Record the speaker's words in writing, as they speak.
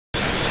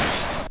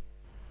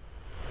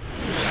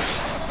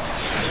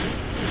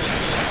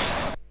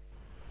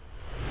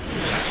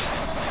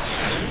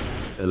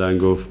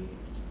Elango,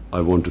 I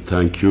want to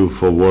thank you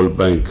for World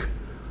Bank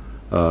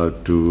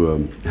to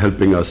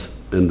helping us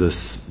in this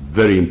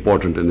very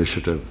important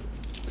initiative.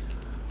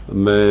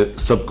 میں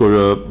سب کو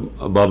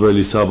بابر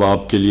علی صاحب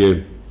آپ کے لیے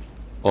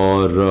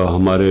اور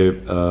ہمارے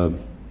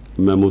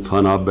محمود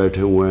خان آپ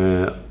بیٹھے ہوئے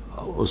ہیں,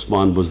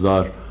 عثمان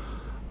بزدار,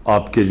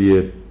 آپ کے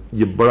لیے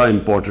یہ بڑا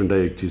امپورٹنٹ ہے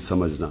ایک چیز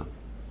سمجھنا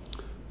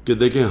کہ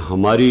دیکھیں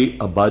ہماری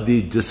آبادی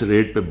جس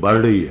ریٹ پہ بڑھ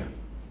رہی ہے,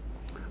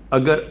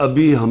 اگر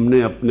ابھی ہم نے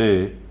اپنے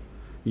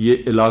یہ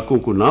علاقوں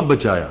کو نہ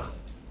بچایا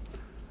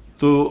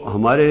تو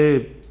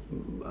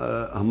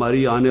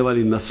ہماری آنے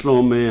والی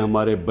نسلوں میں,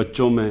 ہمارے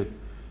بچوں میں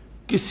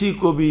کسی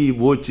کو بھی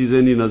وہ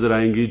چیزیں نہیں نظر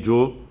آئیں گی جو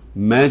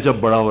میں جب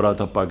بڑا ہو رہا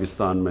تھا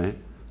پاکستان میں,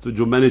 تو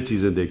جو میں نے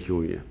چیزیں دیکھی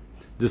ہوئی ہیں,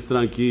 جس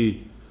طرح کی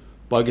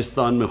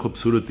پاکستان میں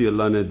خوبصورتی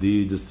اللہ نے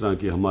دی, جس طرح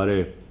کی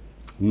ہمارے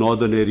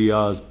ناردرن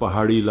ایریاز,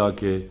 پہاڑی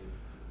علاقے,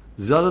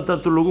 زیادہ تر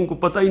تو لوگوں کو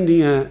پتہ ہی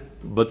نہیں ہے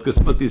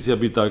بدقسمتی سے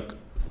ابھی تک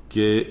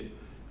کہ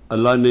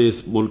اللہ نے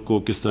اس ملک کو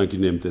کس طرح کی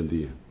نعمتیں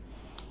دی ہیں.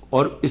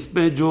 اور اس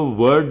میں جو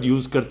ورڈ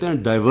یوز کرتے ہیں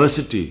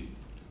ڈائیورسٹی,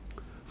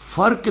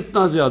 فرق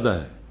کتنا زیادہ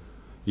ہے.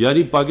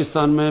 یعنی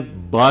پاکستان میں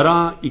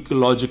 12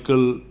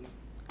 ایکولوجیکل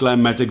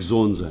کلائمیٹک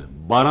زونز ہیں,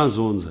 12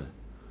 زونز ہیں.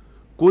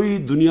 کوئی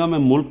دنیا میں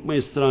ملک میں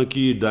اس طرح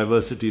کی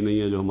ڈائیورسٹی نہیں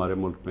ہے جو ہمارے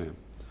ملک میں ہے.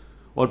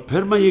 اور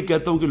پھر میں یہ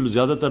کہتا ہوں کہ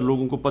زیادہ تر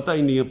لوگوں کو پتہ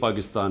ہی نہیں ہے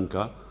پاکستان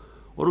کا,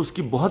 اور اس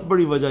کی بہت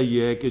بڑی وجہ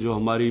یہ ہے کہ جو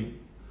ہماری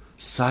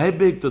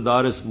صاحب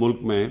اقتدار اس ملک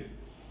میں,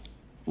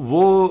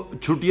 وہ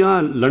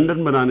چھٹیاں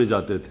لنڈن بنانے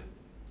جاتے تھے,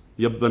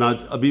 یا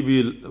ابھی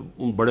بھی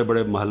بڑے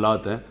بڑے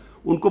محلات ہیں,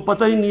 ان کو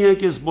پتہ ہی نہیں ہے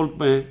کہ اس ملک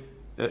میں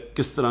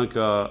کس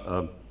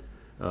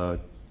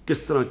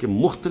طرح کے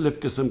مختلف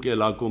قسم کے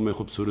علاقوں میں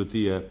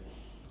خوبصورتی ہے.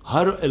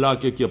 ہر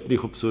علاقے کی اپنی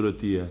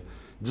خوبصورتی ہے.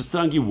 جس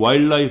طرح کی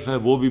وائلڈ لائف ہے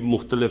وہ بھی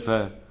مختلف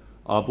ہے.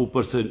 آپ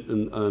اوپر سے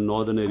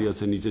ناردرن ایریا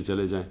سے نیچے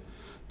چلے جائیں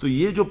تو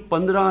یہ جو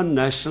 15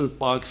 نیشنل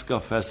پارکس کا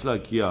فیصلہ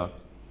کیا,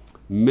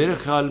 میرے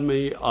خیال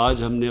میں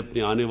آج ہم نے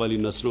اپنی آنے والی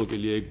نسلوں کے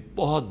لیے ایک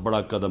بہت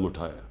بڑا قدم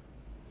اٹھایا.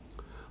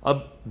 اب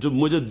جو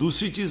مجھے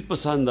دوسری چیز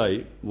پسند آئی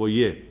وہ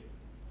یہ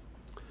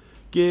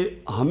کہ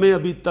ہمیں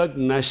ابھی تک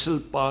نیشنل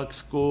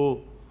پارکس کو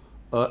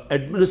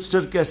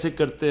ایڈمنسٹر کیسے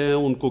کرتے ہیں,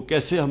 ان کو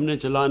کیسے ہم نے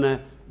چلانا ہے,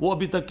 وہ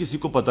ابھی تک کسی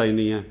کو پتہ ہی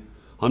نہیں ہے.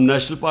 ہم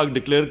نیشنل پارک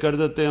ڈکلیئر کر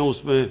دیتے ہیں,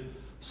 اس میں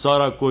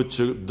سارا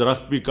کچھ,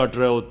 درخت بھی کٹ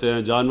رہے ہوتے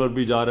ہیں, جانور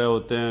بھی جا رہے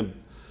ہوتے ہیں,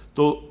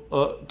 تو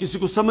کسی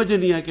کو سمجھ ہی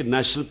نہیں ہے کہ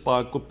نیشنل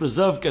پارک کو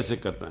پرزرو کیسے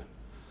کرنا ہے.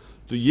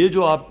 تو یہ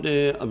جو آپ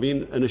نے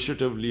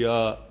انیشیٹو لیا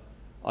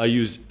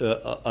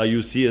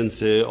IUCN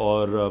سے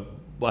اور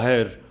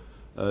باہر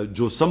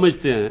جو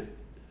سمجھتے ہیں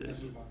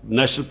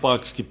نیشنل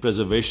پارکس کی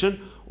پریزرویشن,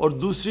 اور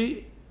دوسری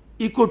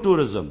ایکو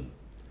ٹورزم,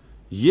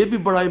 یہ بھی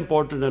بڑا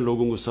امپورٹنٹ ہے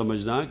لوگوں کو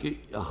سمجھنا کہ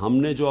ہم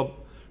نے جو اب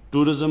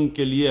ٹورزم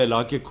کے لیے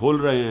علاقے کھول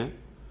رہے ہیں,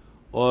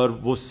 اور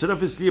وہ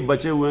صرف اس لیے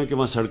بچے ہوئے ہیں کہ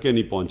وہاں سڑکیں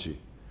نہیں پہنچی,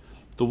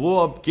 تو وہ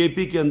اب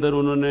KP کے اندر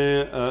انہوں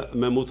نے,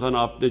 محمود خان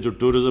آپ نے جو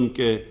ٹورزم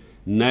کے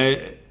نئے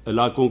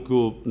علاقوں کو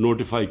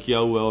نوٹیفائی کیا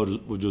ہوا ہے اور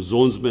وہ جو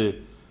زونز میں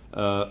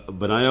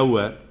بنایا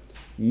ہوا ہے,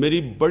 میری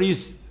بڑی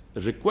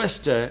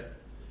ریکویسٹ ہے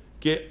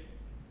کہ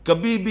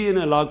کبھی بھی ان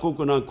علاقوں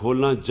کو نہ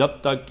کھولنا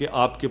جب تک کہ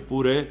آپ کے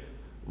پورے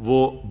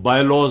وہ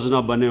بائی لاز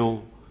نہ بنے ہوں,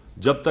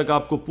 جب تک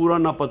آپ کو پورا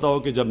نہ پتا ہو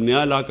کہ جب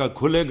نیا علاقہ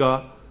کھلے گا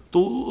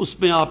تو اس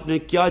میں آپ نے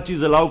کیا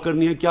چیز الاؤ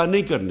کرنی ہے, کیا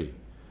نہیں کرنی.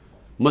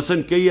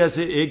 مثلا کئی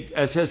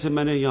ایسے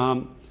میں نے یہاں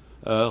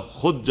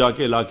خود جا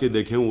کے علاقے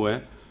دیکھے ہوئے ہیں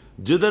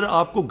جدھر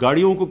آپ کو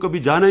گاڑیوں کو کبھی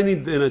جانا ہی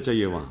نہیں دینا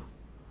چاہیے.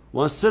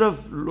 وہاں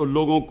صرف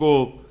لوگوں کو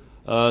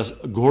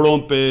گھوڑوں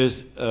پہ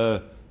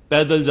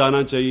پیدل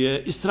جانا چاہیے.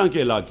 اس طرح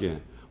کے علاقے ہیں,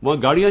 وہاں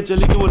گاڑیاں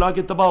چلیں گی وہ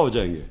علاقے تباہ ہو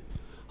جائیں گے.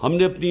 ہم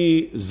نے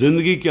اپنی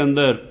زندگی کے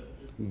اندر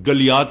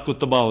گلیات کو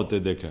تباہ ہوتے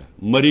دیکھا ہے,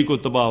 مری کو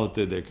تباہ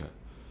ہوتے دیکھا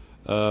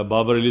ہے.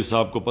 بابر علی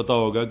صاحب کو پتہ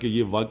ہوگا کہ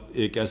یہ وقت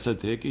ایک ایسے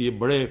تھے کہ یہ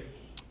بڑے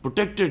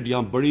پروٹیکٹڈ,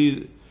 یہاں بڑی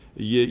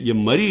یہ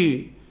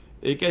مری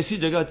ایک ایسی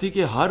جگہ تھی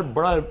کہ ہر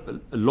بڑا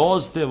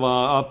لاز تھے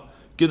وہاں, آپ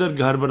کدھر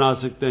گھر بنا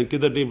سکتے ہیں,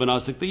 کدھر نہیں بنا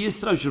سکتے. یہ اس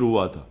طرح شروع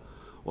ہوا تھا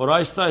اور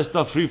آہستہ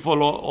آہستہ فری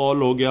فال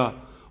آل ہو گیا.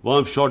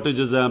 وہاں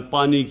شارٹیجز ہیں,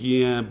 پانی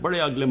کی ہیں, بڑے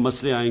اگلے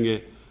مسئلے آئیں گے.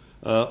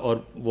 اور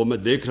وہ میں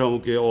دیکھ رہا ہوں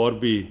کہ اور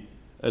بھی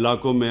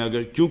علاقوں میں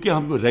اگر, کیونکہ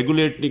ہم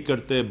ریگولیٹ نہیں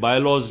کرتے,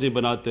 بائی لاز نہیں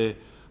بناتے,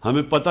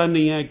 ہمیں پتہ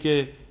نہیں ہے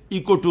کہ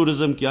ایکو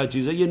ٹورزم کیا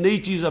چیز ہے. یہ نئی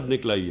چیز اب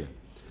نکلائی ہے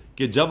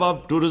کہ جب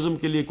آپ ٹورزم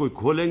کے لیے کوئی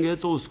کھولیں گے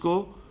تو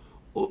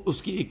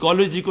اس کی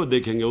ایکالوجی کو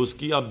دیکھیں گے, اس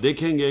کی آپ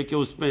دیکھیں گے کہ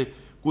اس میں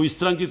کوئی اس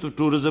طرح کی تو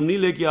ٹورزم نہیں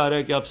لے کے آ رہا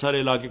ہے کہ آپ سارے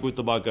علاقے کو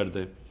تباہ کر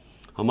دیں.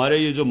 ہمارے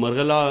یہ جو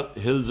مرغلہ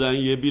ہلز ہیں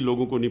یہ بھی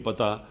لوگوں کو نہیں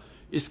پتہ,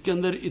 اس کے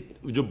اندر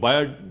جو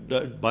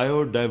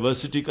بایو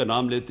ڈائیورسٹی کا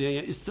نام لیتے ہیں,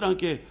 یا اس طرح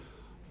کے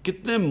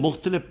کتنے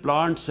مختلف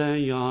پلانٹس ہیں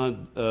یہاں,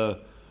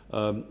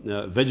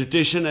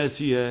 ویجیٹیشن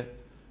ایسی ہے,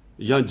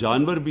 یہاں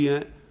جانور بھی ہیں,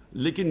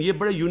 لیکن یہ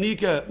بڑے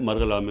یونیک ہے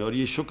مرغلہ میں. اور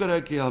یہ شکر ہے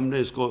کہ ہم نے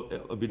اس کو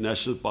ابھی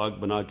نیشنل پارک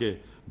بنا کے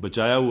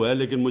بچایا ہوا ہے.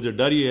 لیکن مجھے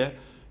ڈر یہ ہے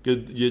کہ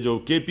یہ جو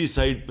KP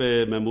سائٹ پہ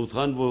محمود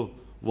خان,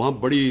 وہاں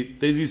بڑی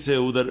تیزی سے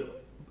ادھر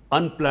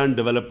ان پلان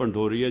ڈیولپمنٹ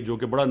ہو رہی ہے جو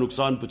کہ بڑا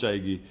نقصان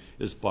پہنچائے گی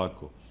اس پارک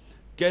کو.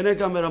 کہنے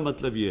کا میرا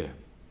مطلب یہ ہے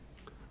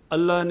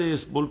اللہ نے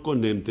اس ملک کو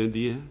نعمتیں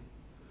دی ہیں،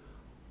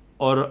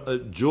 اور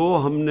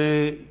جو ہم نے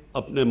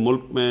اپنے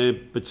ملک میں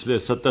پچھلے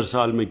 70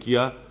 سال میں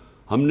کیا،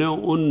 ہم نے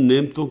ان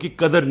نعمتوں کی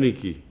قدر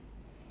نہیں کی،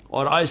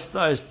 اور آہستہ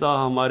آہستہ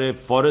ہمارے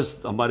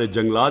فارسٹ، ہمارے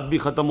جنگلات بھی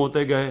ختم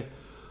ہوتے گئے.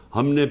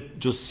 ہم نے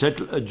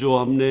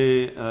جو ہم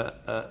نے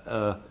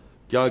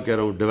کیا کہہ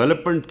رہا ہوں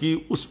ڈیولپمنٹ کی،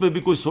 اس میں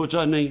بھی کوئی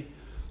سوچا نہیں.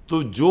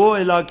 تو جو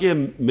علاقے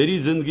میری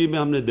زندگی میں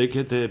ہم نے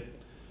دیکھے تھے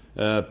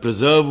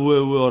پرزرو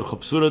ہوئے اور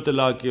خوبصورت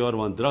علاقے، اور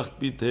وہاں درخت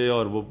بھی تھے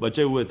اور وہ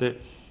بچے ہوئے تھے،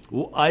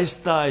 وہ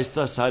آہستہ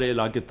آہستہ سارے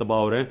علاقے تباہ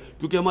ہو رہے ہیں،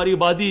 کیونکہ ہماری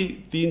آبادی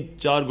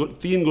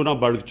 3 گنا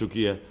بڑھ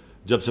چکی ہے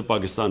جب سے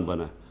پاکستان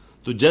بنا ہے.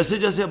 تو جیسے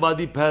جیسے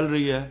آبادی پھیل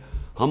رہی ہے،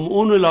 ہم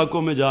ان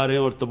علاقوں میں جا رہے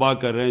ہیں اور تباہ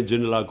کر رہے ہیں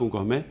جن علاقوں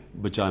کو ہمیں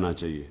بچانا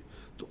چاہیے.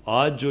 تو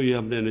آج جو یہ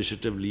ہم نے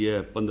انیشیٹو لیا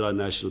ہے 15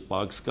 نیشنل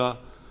پارکس کا،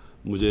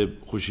 مجھے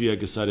خوشی ہے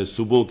کہ سارے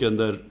صوبوں کے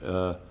اندر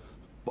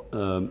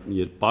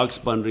یہ پارکس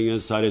بن رہی ہیں،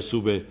 سارے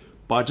صوبے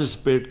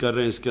پارٹیسپیٹ کر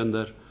رہے ہیں اس کے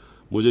اندر.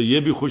 مجھے یہ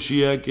بھی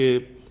خوشی ہے کہ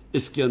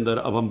اس کے اندر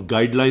اب ہم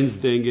گائیڈ لائنز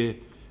دیں گے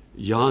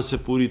یہاں سے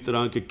پوری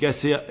طرح کہ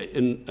کیسے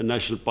ان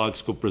نیشنل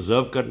پارکس کو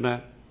پرزرو کرنا ہے.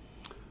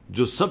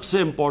 جو سب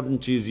سے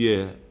امپورٹنٹ چیز یہ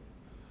ہے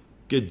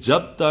کہ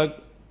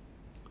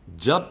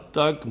جب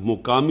تک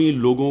مقامی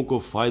لوگوں کو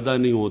فائدہ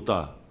نہیں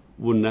ہوتا،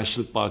 وہ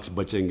نیشنل پارکس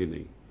بچیں گے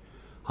نہیں.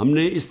 ہم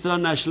نے اس طرح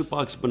نیشنل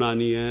پارکس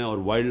بنانی ہے اور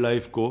وائلڈ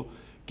لائف کو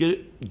کہ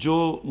جو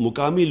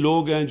مقامی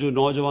لوگ ہیں، جو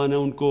نوجوان ہیں،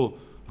 ان کو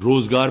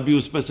روزگار بھی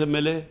اس میں سے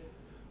ملے،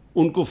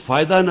 ان کو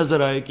فائدہ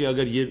نظر آئے کہ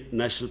اگر یہ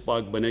نیشنل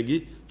پارک بنے گی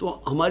تو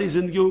ہماری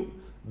زندگیوں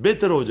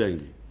بہتر ہو جائیں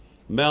گی.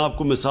 میں آپ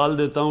کو مثال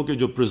دیتا ہوں کہ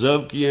جو پرزرو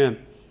کیے ہیں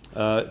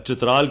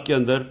چترال کے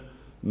اندر،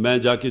 میں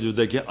جا کے جو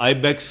دیکھے آئی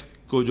بیکس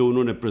کو جو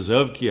انہوں نے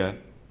پرزرو کیا ہے،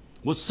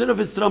 وہ صرف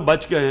اس طرح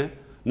بچ گئے ہیں.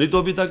 نہیں تو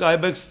ابھی تک آئی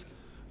بیکس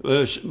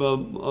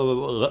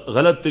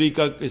غلط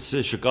طریقہ اس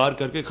سے شکار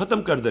کر کے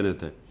ختم کر دینے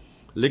تھے.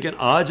 لیکن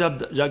آج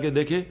آپ جا کے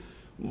دیکھیں،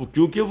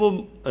 کیونکہ وہ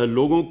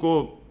لوگوں کو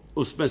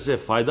اس میں سے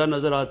فائدہ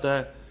نظر آتا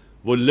ہے،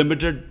 وہ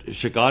لمیٹڈ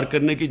شکار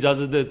کرنے کی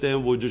اجازت دیتے ہیں.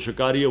 وہ جو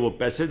شکاری ہے وہ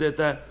پیسے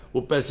دیتا ہے،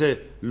 وہ پیسے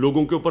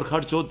لوگوں کے اوپر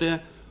خرچ ہوتے ہیں.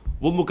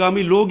 وہ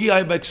مقامی لوگ ہی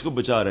آئی بیکس کو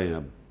بچا رہے ہیں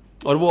اب،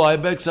 اور وہ آئی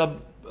بیکس اب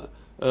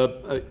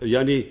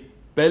یعنی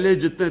پہلے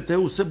جتنے تھے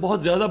اس سے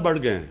بہت زیادہ بڑھ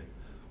گئے ہیں.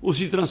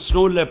 اسی طرح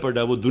سنو لیپرڈ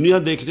ہے، وہ دنیا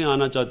دیکھنے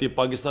آنا چاہتی ہے.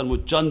 پاکستان وہ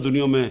چند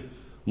دنیا میں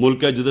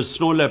ملک ہے جدھر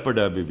سنو لیپرڈ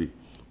ہے ابھی بھی.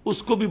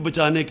 اس کو بھی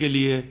بچانے کے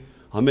لیے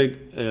ہمیں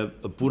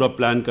پورا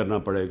پلان کرنا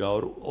پڑے گا.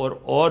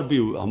 اور بھی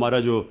ہمارا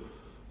جو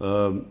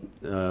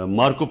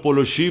مارکو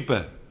پولو شیپ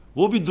ہے،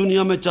 وہ بھی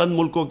دنیا میں چند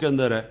ملکوں کے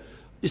اندر ہے.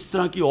 اس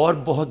طرح کی اور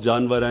بہت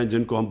جانور ہیں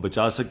جن کو ہم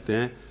بچا سکتے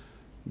ہیں،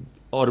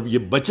 اور یہ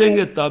بچیں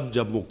گے تب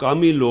جب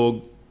مقامی لوگ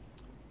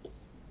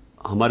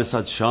ہمارے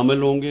ساتھ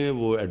شامل ہوں گے،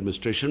 وہ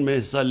ایڈمنسٹریشن میں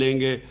حصہ لیں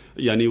گے،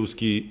 یعنی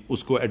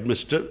اس کو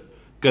ایڈمنسٹر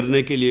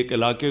کرنے کے لیے ایک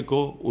علاقے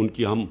کو ان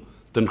کی ہم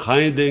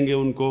تنخواہیں دیں گے،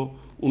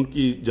 ان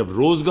کی جب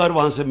روزگار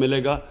وہاں سے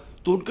ملے گا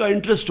تو ان کا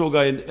انٹرسٹ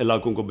ہوگا ان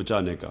علاقوں کو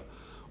بچانے کا.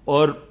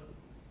 اور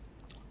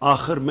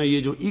آخر میں یہ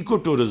جو ایکو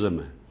ٹورزم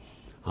ہے،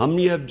 ہم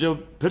یہ اب جب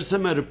پھر سے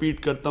میں ریپیٹ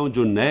کرتا ہوں،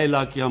 جو نئے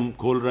علاقے ہم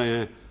کھول رہے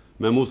ہیں،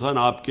 محمود خان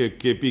آپ کے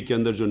کے پی کے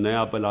اندر جو نئے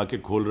آپ علاقے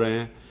کھول رہے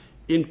ہیں،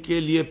 ان کے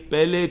لیے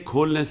پہلے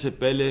کھولنے سے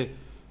پہلے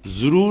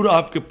ضرور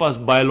آپ کے پاس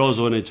بائی لاز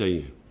ہونے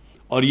چاہیے.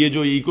 اور یہ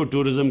جو ایکو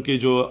ٹورزم کے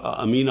جو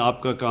امین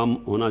آپ کا کام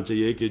ہونا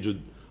چاہیے کہ جو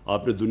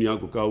آپ نے دنیا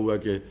کو کہا ہوا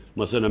کہ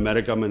مثلا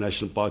امریکہ میں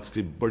نیشنل پارکس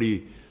کی بڑی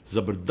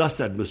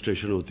زبردست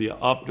ایڈمنسٹریشن ہوتی ہے،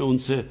 آپ نے ان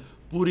سے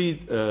پوری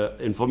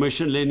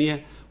انفارمیشن لینی ہے.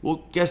 وہ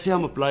کیسے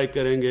ہم اپلائی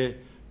کریں گے،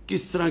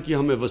 کس طرح کی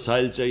ہمیں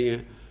وسائل چاہیے،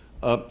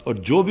 اور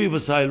جو بھی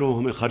وسائل ہوں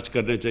ہمیں خرچ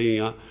کرنے چاہیے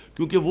یہاں،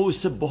 کیونکہ وہ اس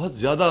سے بہت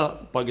زیادہ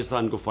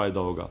پاکستان کو فائدہ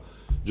ہوگا.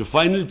 جو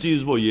فائنل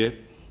چیز وہ یہ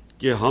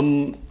کہ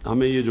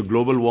ہمیں یہ جو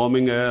گلوبل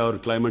وارمنگ ہے اور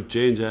کلائمیٹ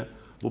چینج ہے،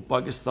 وہ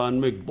پاکستان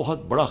میں ایک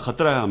بہت بڑا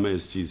خطرہ ہے ہمیں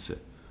اس چیز سے.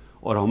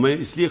 اور ہمیں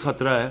اس لیے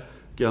خطرہ ہے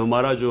کہ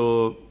ہمارا جو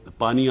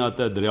پانی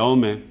آتا ہے دریاؤں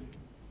میں،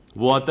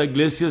 وہ آتا ہے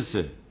گلیشیئر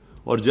سے،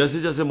 اور جیسے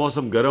جیسے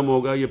موسم گرم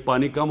ہوگا یہ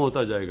پانی کم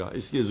ہوتا جائے گا.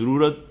 اس لیے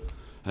ضرورت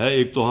ہے،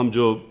 ایک تو ہم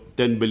جو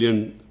 10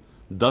 بلین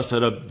 10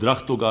 ارب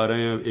درخت اگا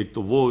رہے ہیں، ایک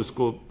تو وہ اس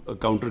کو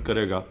کاؤنٹر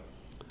کرے گا.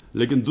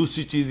 لیکن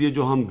دوسری چیز یہ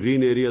جو ہم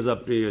گرین ایریاز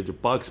اپنے جو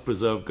پارکس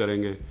پرزرو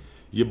کریں گے،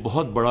 یہ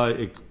بہت بڑا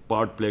ایک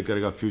پارٹ پلے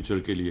کرے گا فیوچر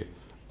کے لیے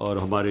اور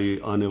ہماری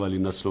آنے والی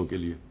نسلوں کے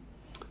لیے.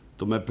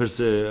 تو میں پھر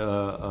سے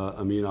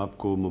امین آپ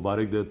کو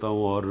مبارک دیتا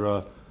ہوں،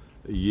 اور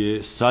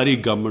یہ ساری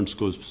گورنمنٹس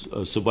کو،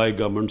 صوبائی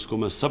گورنمنٹس کو،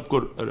 میں سب کو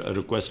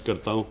ریکویسٹ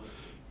کرتا ہوں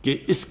کہ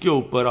اس کے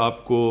اوپر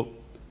آپ کو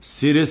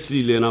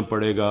سیریسلی لینا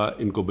پڑے گا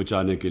ان کو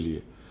بچانے کے لیے.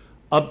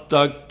 اب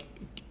تک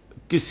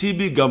کسی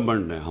بھی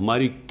گورنمنٹ نے،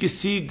 ہماری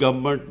کسی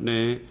گورنمنٹ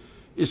نے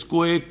اس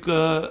کو ایک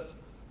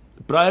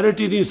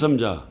پرائرٹی نہیں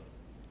سمجھا.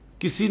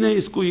 کسی نے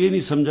اس کو یہ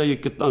نہیں سمجھا یہ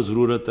کتنا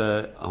ضرورت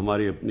ہے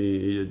ہماری اپنی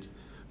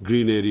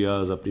گرین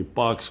ایریاز، اپنی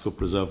پارکس کو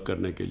پرزرو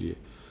کرنے کے لیے.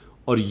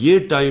 اور یہ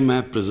ٹائم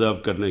ہے پرزرو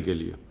کرنے کے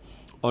لیے.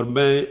 اور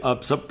میں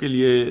آپ سب کے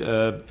لیے،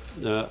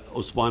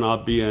 عثمان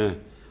آپ بھی ہیں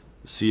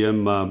سی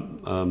ایم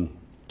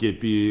کے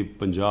پی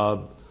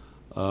پنجاب،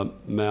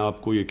 میں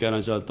آپ کو یہ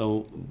کہنا چاہتا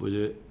ہوں،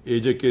 مجھے اے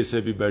جے کے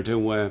سے بھی بیٹھے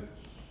ہوئے ہیں،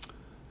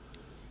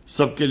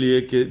 سب کے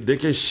لیے کہ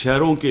دیکھیں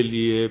شہروں کے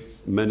لیے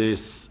میں نے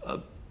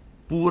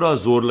پورا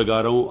زور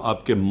لگا رہا ہوں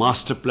آپ کے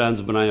ماسٹر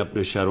پلانز بنائیں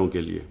اپنے شہروں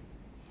کے لیے.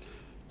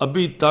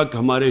 ابھی تک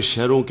ہمارے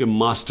شہروں کے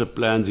ماسٹر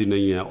پلانز ہی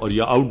نہیں ہیں اور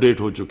یہ آؤٹ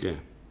ڈیٹ ہو چکے ہیں.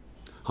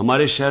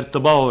 ہمارے شہر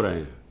تباہ ہو رہے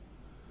ہیں.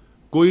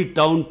 کوئی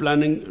ٹاؤن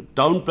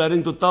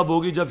پلاننگ تو تب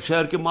ہوگی جب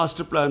شہر کے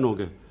ماسٹر پلان ہو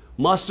گئے.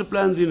 ماسٹر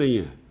پلانز ہی نہیں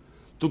ہیں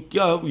تو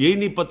کیا یہی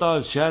نہیں پتا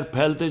شہر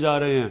پھیلتے جا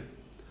رہے ہیں.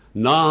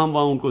 نہ ہم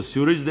وہاں ان کو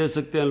سیوریج دے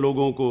سکتے ہیں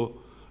لوگوں کو.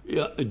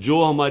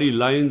 جو ہماری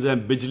لائنز ہیں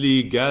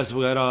بجلی گیس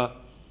وغیرہ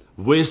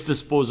ویسٹ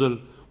ڈسپوزل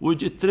وہ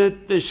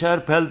اتنے شہر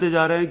پھیلتے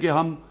جا رہے ہیں کہ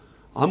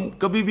ہم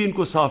کبھی بھی ان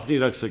کو صاف نہیں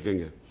رکھ سکیں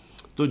گے.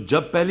 تو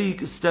جب پہلی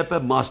سٹیپ ہے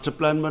ماسٹر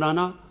پلان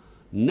بنانا,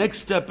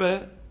 نیکسٹ سٹیپ ہے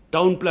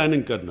ٹاؤن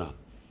پلاننگ کرنا,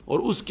 اور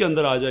اس کے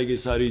اندر آ جائے گی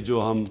ساری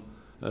جو ہم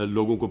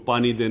لوگوں کو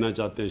پانی دینا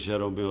چاہتے ہیں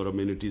شہروں میں اور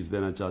امیونٹیز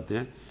دینا چاہتے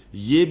ہیں.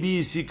 یہ بھی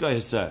اسی کا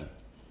حصہ ہے.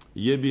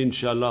 یہ بھی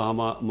انشاءاللہ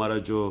ہمارا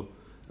جو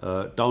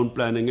ٹاؤن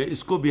پلاننگ ہے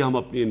اس کو بھی ہم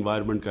اپنی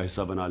انوائرمنٹ کا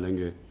حصہ بنا لیں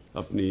گے.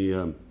 اپنی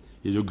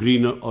یہ جو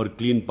گرین اور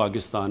کلین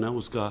پاکستان ہے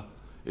اس کا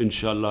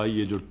انشاءاللہ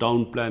یہ جو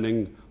town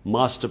planning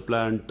master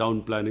plan town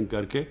planning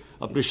کر کے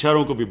اپنے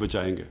شہروں کو بھی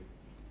بچائیں گے.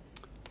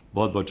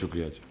 بہت بہت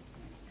شکریہ جی.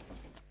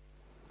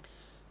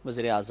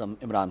 وزیر اعظم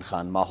عمران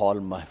خان ماحول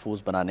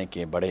محفوظ بنانے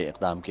کے بڑے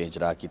اقدام کے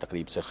اجراء کی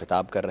تقریب سے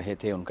خطاب کر رہے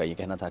تھے. ان کا یہ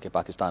کہنا تھا کہ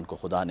پاکستان کو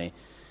خدا نے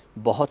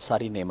بہت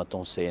ساری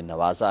نعمتوں سے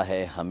نوازا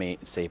ہے, ہمیں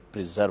اسے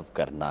پریزرو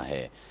کرنا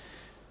ہے.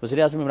 وزیر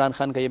اعظم عمران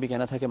خان کا یہ بھی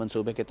کہنا تھا کہ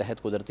منصوبے کے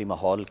تحت قدرتی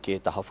ماحول کے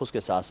تحفظ کے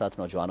ساتھ ساتھ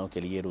نوجوانوں کے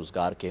لیے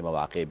روزگار کے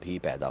مواقع بھی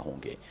پیدا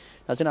ہوں گے.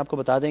 ناظرین آپ کو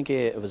بتا دیں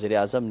کہ وزیر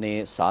اعظم نے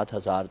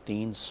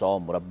 7,300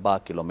 مربع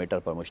کلومیٹر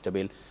پر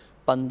مشتمل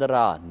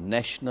 15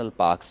 نیشنل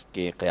پارکس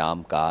کے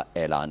قیام کا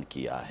اعلان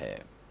کیا ہے.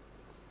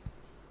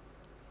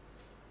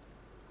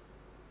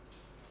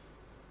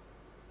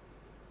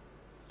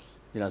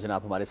 ناظرین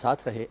آپ ہمارے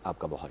ساتھ رہے, آپ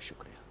کا بہت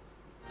شکریہ.